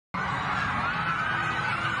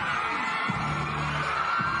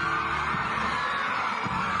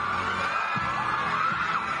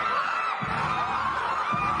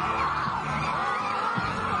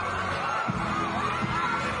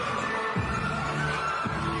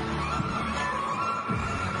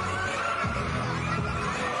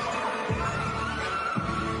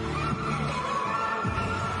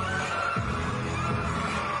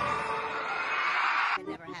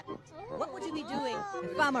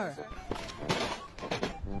Hammer.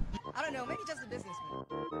 I don't know, maybe just a businessman.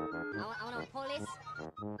 I want a police.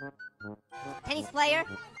 Tennis player.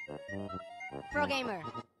 Pro gamer.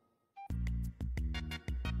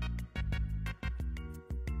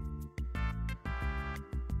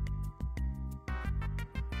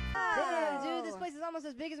 Damn, dude, this place is almost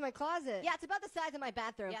as big as my closet. Yeah, it's about the size of my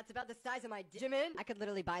bathroom. Yeah, it's about the size of my Jimin? I could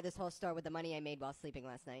literally buy this whole store with the money I made while sleeping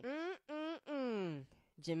last night.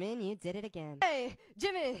 Jimin, you did it again. Hey,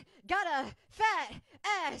 Jimin, got a fat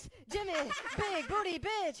ass. Jimin, big booty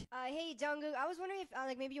bitch. Hey, Jungkook, I was wondering if,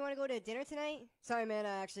 like, maybe you want to go to dinner tonight? Sorry, man,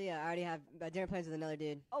 actually, I already have dinner plans with another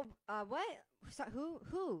dude. Oh, what? So,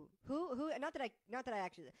 who? Not that I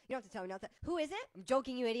actually, you don't have to tell me, who is it? I'm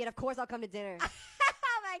joking, you idiot. Of course I'll come to dinner. Oh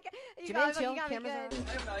my god. Jimin, chill, camera's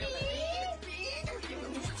on.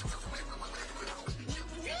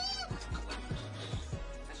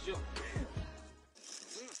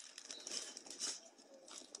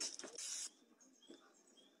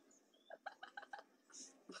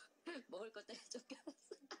 먹을 것 때문에 쫓겨났어.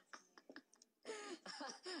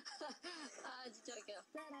 아 진짜 웃겨.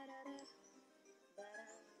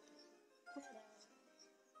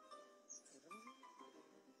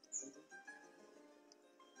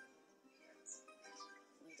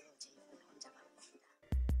 오늘도 제 이쁜 혼자 가봅니다.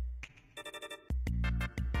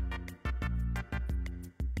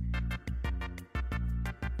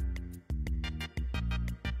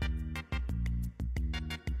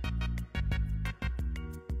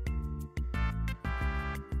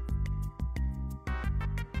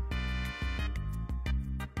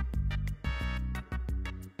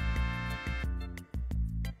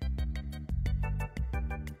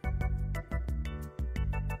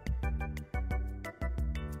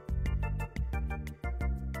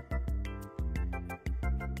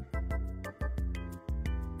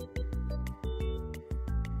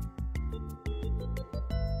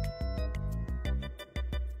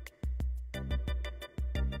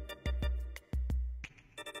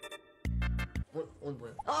 오늘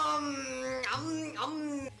뭐야?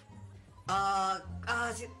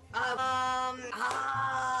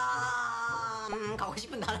 가고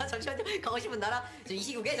싶은 나라 잠시만요. 가고 싶은 나라 저 이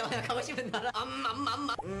시국에 저 가고 싶은 나라 너무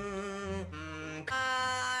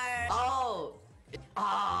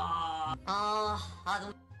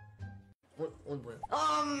오늘 뭐야?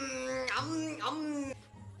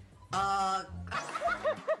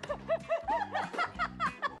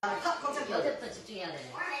 탑 컨셉 어제부터 집중해야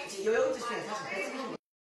되네. 지금 여기부터 집중해 사실.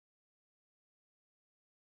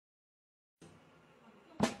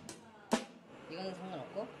 이거는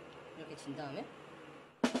상관없고 이렇게 진 다음에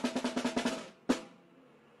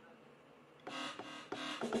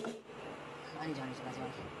아니죠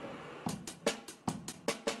마지막에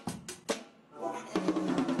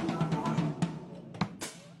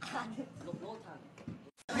로우탄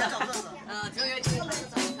저기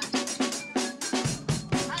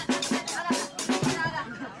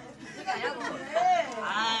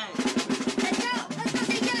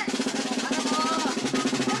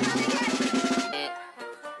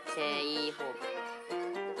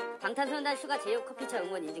방탄소년단 슈가 제휴 커피차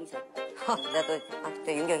응원 인증샷. 내가 또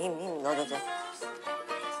윤경 힘 넣어줬지.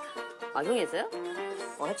 아 형이 했어요?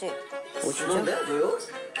 했지. 진짜인데? 왜요?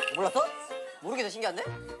 몰랐어? 모르겠어. 신기한데?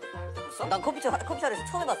 난 커피차를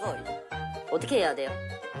처음 해봤어. 어떻게 해야 돼요?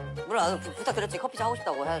 몰라. 나는 부탁드렸지. 커피차 하고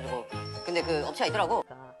싶다고 해가지고. 근데 그 업체가 있더라고.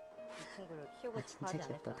 이 친구를 키우고 싶어 하지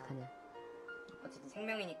않을까. 어떡하냐. 어쨌든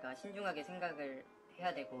생명이니까 신중하게 생각을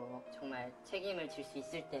해야 되고 정말 책임을 질 수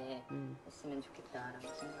있을 때 했으면 좋겠다라는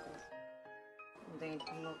생각을 했어. 엉덩이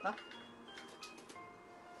밥 먹을까?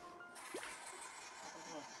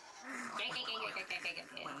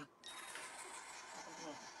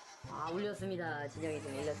 아 울렸습니다. 진영이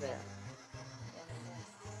좀 울렸어요.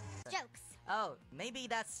 Jokes. Oh, maybe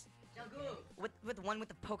that's with the one with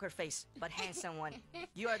the poker face, but handsome one.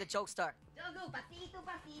 You are the joke star. Jungkook, pasito,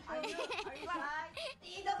 pasito. Are you alright?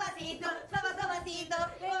 Pasito, pasito, sabado, pasito,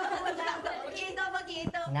 poquito,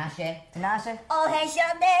 poquito. Tinashe. All hands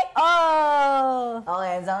on deck. Oh! All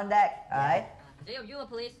hands on deck. Alright. You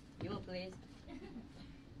please.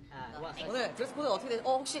 오늘 드레스 코드 어떻게 돼?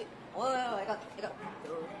 혹시 약간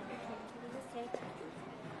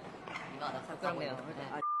나 부끄럽네요.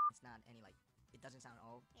 It's not any like, it doesn't sound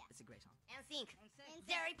old. Yeah. It's a great song. And sync.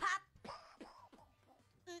 Very pop.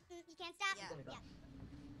 You can't stop. Yeah.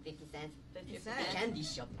 50 cents. 50 cent. Candy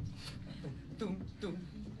shop.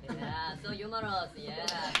 Yeah, so humorous. Yeah.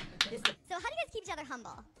 So how do you guys keep each other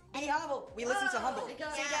humble? Be humble. We listen to humble. Sit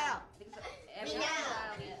down. Me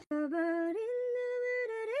now. 버린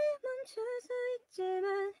너를 멈춰서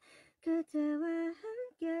있지만 그대와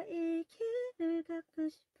함께 이 길을 걷고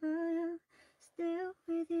싶어요. still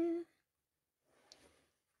with you.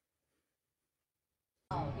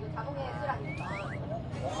 이거 자동의 술 아닙니까?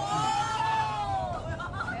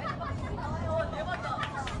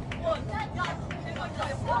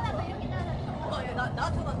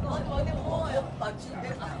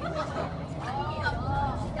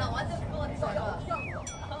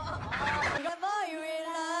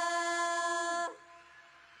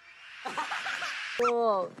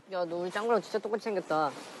 야, 너 우리 짱구랑 진짜 똑같이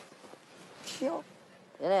생겼다. 귀여워.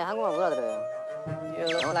 얘네 한국말 못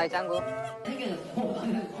알아들어요. 나의 짱구. 어떻게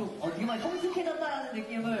보면 성숙해졌다라는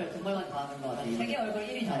느낌을 정말 많이 받는 것 같아요. 세계 얼굴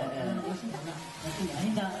 1위잖아요. 훨씬 달라.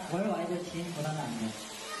 아니다. 월와이드 지인보다는 안 돼.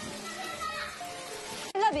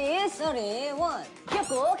 텔레비 31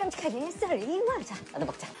 귀엽고 깜찍하게 31 자 나도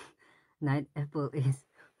먹자. Night apple is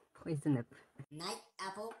poison apple. Night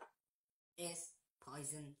apple is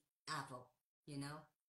poison apple, you know?